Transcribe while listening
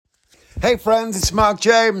Hey friends, it's Mark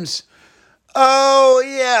James. Oh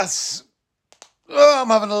yes. I'm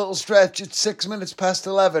having a little stretch. It's 6 minutes past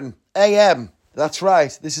 11 a.m. That's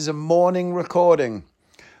right. This is a morning recording.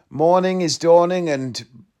 Morning is dawning and...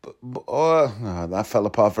 that fell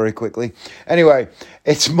apart very quickly. Anyway,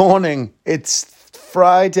 it's morning. It's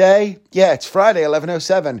Friday. Yeah, it's Friday,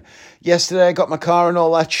 11:07. Yesterday I got my car and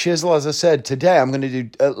all that shizzle. As I said, today I'm going to do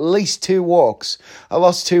at least 2 walks. I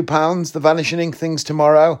lost 2 pounds. The Vanishing Ink thing's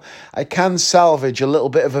tomorrow. I can salvage a little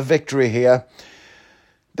bit of a victory here.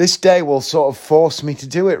 This day will sort of force me to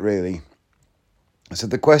do it, really. So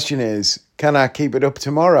the question is, can I keep it up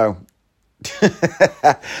tomorrow?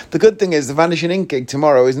 The good thing is the Vanishing Ink gig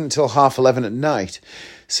tomorrow isn't until 11:30 at night.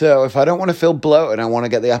 So if I don't want to feel bloated, I want to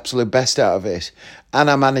get the absolute best out of it, and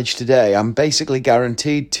I manage today, I'm basically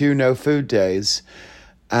guaranteed 2 no food days.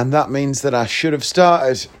 And that means that I should have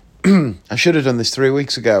started. I should have done this 3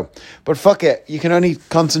 weeks ago. But fuck it. You can only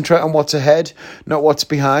concentrate on what's ahead, not what's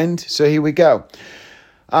behind. So here we go.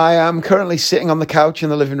 I am currently sitting on the couch in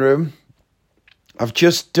the living room. I've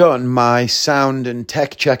just done my sound and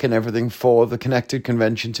tech check and everything for the Connected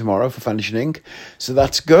convention tomorrow for Vanishing Ink. So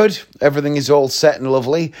that's good. Everything is all set and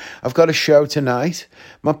lovely. I've got a show tonight.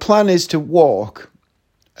 My plan is to walk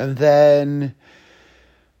and then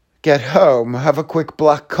get home, have a quick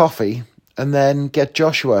black coffee, and then get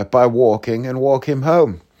Joshua by walking and walk him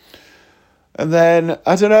home. And then,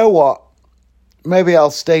 I don't know what. Maybe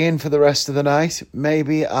I'll stay in for the rest of the night.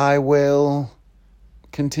 Maybe I will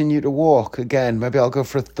continue to walk again. Maybe I'll go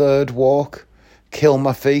for a 3rd walk, kill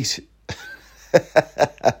my feet.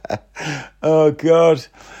 Oh, God.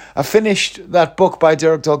 I finished that book by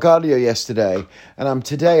Derek Delgadio yesterday, and I'm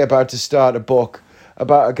today about to start a book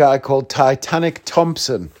about a guy called Titanic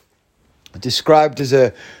Thompson, described as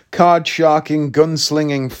a card-sharking,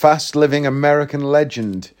 gunslinging, fast-living American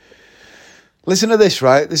legend. Listen to this,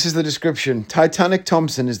 right? This is the description. Titanic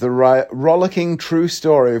Thompson is the rollicking true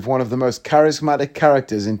story of one of the most charismatic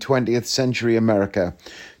characters in 20th century America.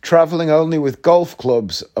 Traveling only with golf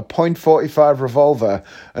clubs, a .45 revolver,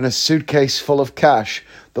 and a suitcase full of cash,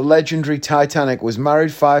 the legendary Titanic was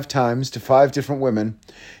married 5 times to 5 different women.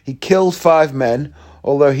 He killed 5 men,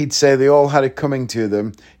 although he'd say they all had it coming to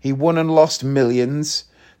them. He won and lost millions.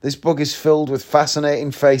 This book is filled with fascinating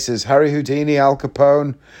faces. Harry Houdini, Al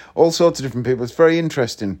Capone, all sorts of different people. It's very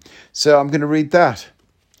interesting. So I'm going to read that.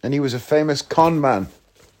 And he was a famous con man.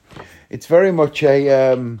 It's very much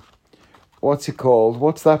a, what's it called?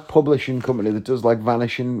 What's that publishing company that does like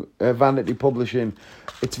Vanity Publishing?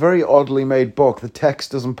 It's a very oddly made book. The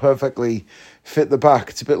text doesn't perfectly fit the back.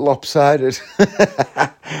 It's a bit lopsided.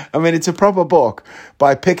 I mean, it's a proper book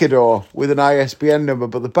by Picador with an ISBN number,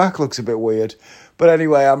 but the back looks a bit weird. But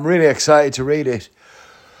anyway, I'm really excited to read it.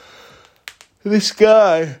 This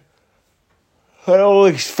guy had all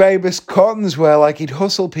these famous cons where, like, he'd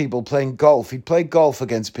hustle people playing golf. He'd play golf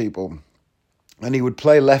against people, and he would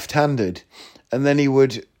play left-handed, and then he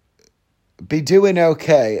would be doing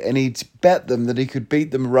okay, and he'd bet them that he could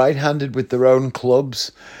beat them right-handed with their own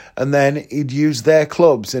clubs, and then he'd use their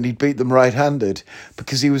clubs and he'd beat them right-handed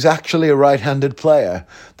because he was actually a right-handed player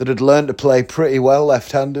that had learned to play pretty well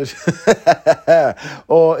left-handed.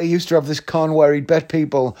 Or he used to have this con where he'd bet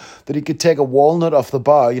people that he could take a walnut off the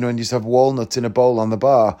bar, you know, and you used to have walnuts in a bowl on the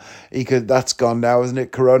bar. That's gone now, isn't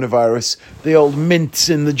it? Coronavirus. The old mints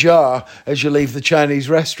in the jar as you leave the Chinese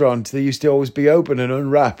restaurant. They used to always be open and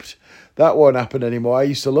unwrapped. That won't happen anymore. I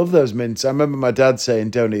used to love those mints. I remember my dad saying,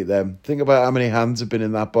 don't eat them. Think about how many hands have been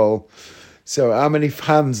in that bowl. So how many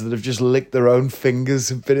hands that have just licked their own fingers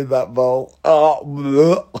have been in that bowl?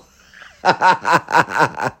 Oh,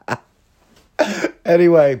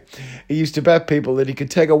 Anyway, he used to bet people that he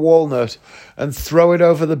could take a walnut and throw it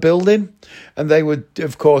over the building. And they would,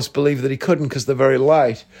 of course, believe that he couldn't because they're very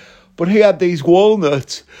light. But he had these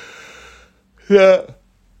walnuts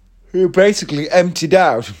who basically emptied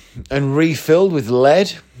out and refilled with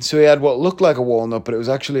lead. So he had what looked like a walnut, but it was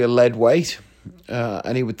actually a lead weight.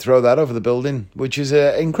 And he would throw that over the building, which is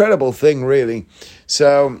an incredible thing, really.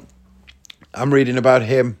 So I'm reading about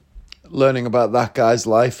him, learning about that guy's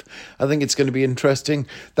life. I think it's going to be interesting.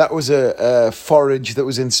 That was a forage that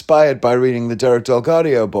was inspired by reading the Derek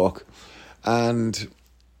Delgadio book and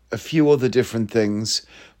a few other different things.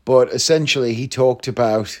 But essentially, he talked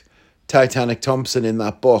about Titanic Thompson in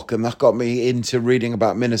that book, and that got me into reading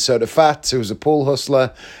about Minnesota Fats, who was a pool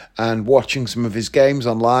hustler, and watching some of his games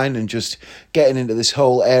online and just getting into this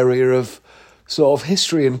whole area of sort of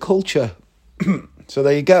history and culture. So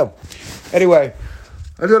there you go. Anyway,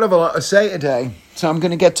 I don't have a lot to say today, so I'm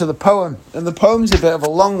going to get to the poem. And the poem's a bit of a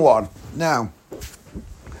long one. Now,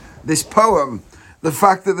 this poem The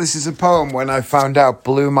fact that this is a poem, when I found out,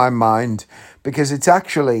 blew my mind, because it's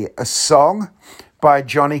actually a song by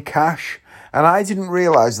Johnny Cash. And I didn't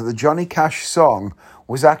realise that the Johnny Cash song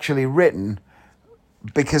was actually written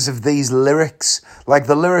because of these lyrics. Like,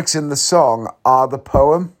 the lyrics in the song are the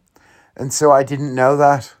poem. And so I didn't know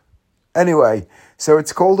that. Anyway, so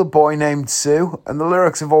it's called A Boy Named Sue, and the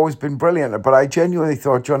lyrics have always been brilliant, but I genuinely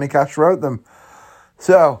thought Johnny Cash wrote them.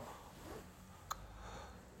 So,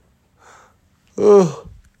 you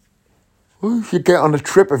should get on a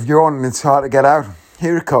trip of your own and it's hard to get out.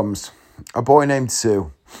 Here it comes. A Boy Named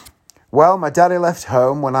Sue. Well, my daddy left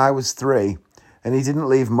home when I was 3, and he didn't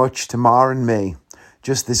leave much to Ma and me.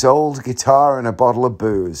 Just this old guitar and a bottle of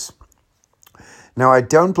booze. Now, I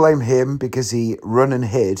don't blame him because he run and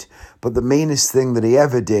hid, but the meanest thing that he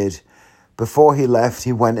ever did, before he left,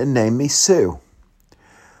 he went and named me Sue.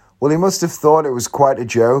 Well, he must have thought it was quite a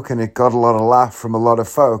joke, and it got a lot of laugh from a lot of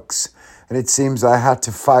folks, and it seems I had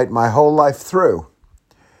to fight my whole life through.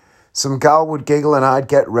 Some gal would giggle and I'd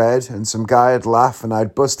get red, and some guy'd laugh and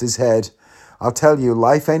I'd bust his head. I'll tell you,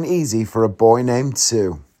 life ain't easy for a boy named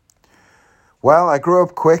Sue. Well, I grew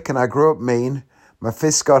up quick and I grew up mean. My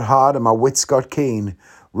fists got hard and my wits got keen.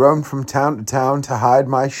 Roamed from town to town to hide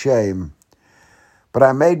my shame. But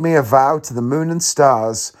I made me a vow to the moon and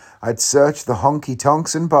stars. I'd search the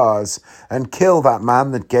honky-tonks and bars and kill that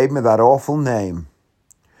man that gave me that awful name.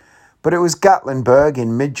 But it was Gatlinburg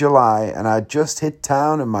in mid-July, and I'd just hit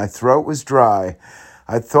town and my throat was dry.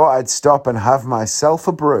 I thought I'd stop and have myself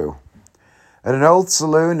a brew. At an old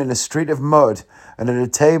saloon in a street of mud, and at a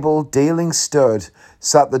table dealing stood,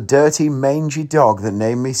 sat the dirty, mangy dog that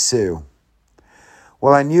named me Sue.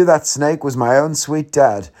 Well, I knew that snake was my own sweet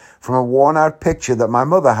dad, from a worn-out picture that my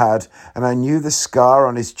mother had, and I knew the scar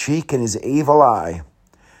on his cheek and his evil eye.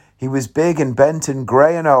 He was big and bent and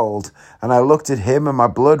grey and old, and I looked at him and my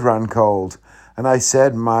blood ran cold. And I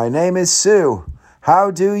said, "My name is Sue.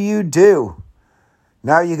 How do you do?"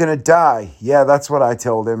 "Now you're going to die." Yeah, that's what I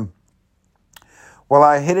told him. Well,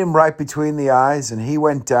 I hit him right between the eyes, and he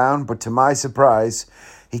went down, but to my surprise,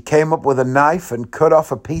 he came up with a knife and cut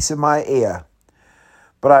off a piece of my ear.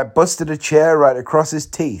 But I busted a chair right across his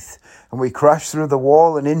teeth, and we crashed through the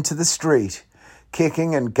wall and into the street,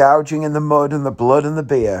 kicking and gouging in the mud and the blood and the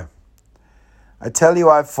beer. I tell you,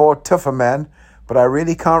 I've fought tougher men, but I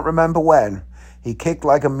really can't remember when. He kicked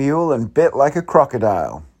like a mule and bit like a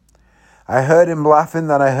crocodile. I heard him laughing,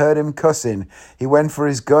 then I heard him cussing. He went for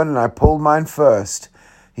his gun and I pulled mine first.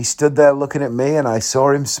 He stood there looking at me and I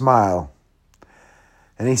saw him smile.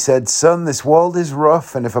 And he said, "Son, this world is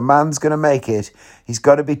rough, and if a man's going to make it, he's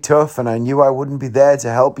got to be tough, and I knew I wouldn't be there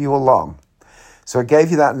to help you along. So I gave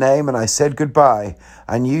you that name and I said goodbye.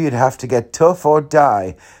 I knew you'd have to get tough or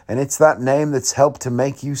die, and it's that name that's helped to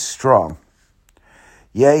make you strong."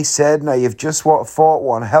 "Yeah," he said, "now you've just fought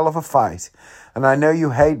one hell of a fight, and I know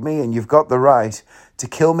you hate me and you've got the right to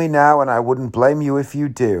kill me now, and I wouldn't blame you if you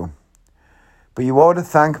do. But you ought to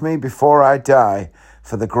thank me before I die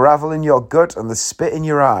for the gravel in your gut and the spit in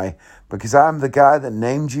your eye, because I'm the guy that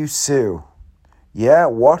named you Sue. Yeah,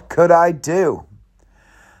 what could I do?"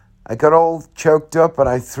 I got all choked up and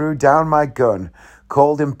I threw down my gun,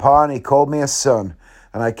 called him Pa and he called me a son,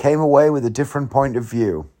 and I came away with a different point of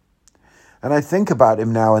view. And I think about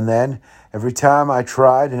him now and then, every time I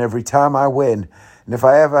tried and every time I win. And if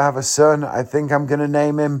I ever have a son, I think I'm going to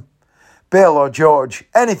name him Bill or George,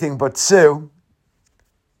 anything but Sue.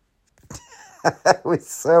 It was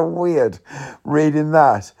so weird reading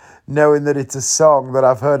that, knowing that it's a song that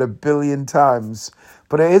I've heard 1 billion times.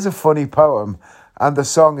 But it is a funny poem, and the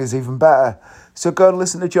song is even better. So go and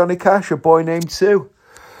listen to Johnny Cash, A Boy Named Sue.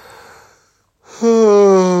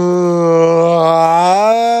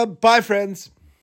 Bye, friends.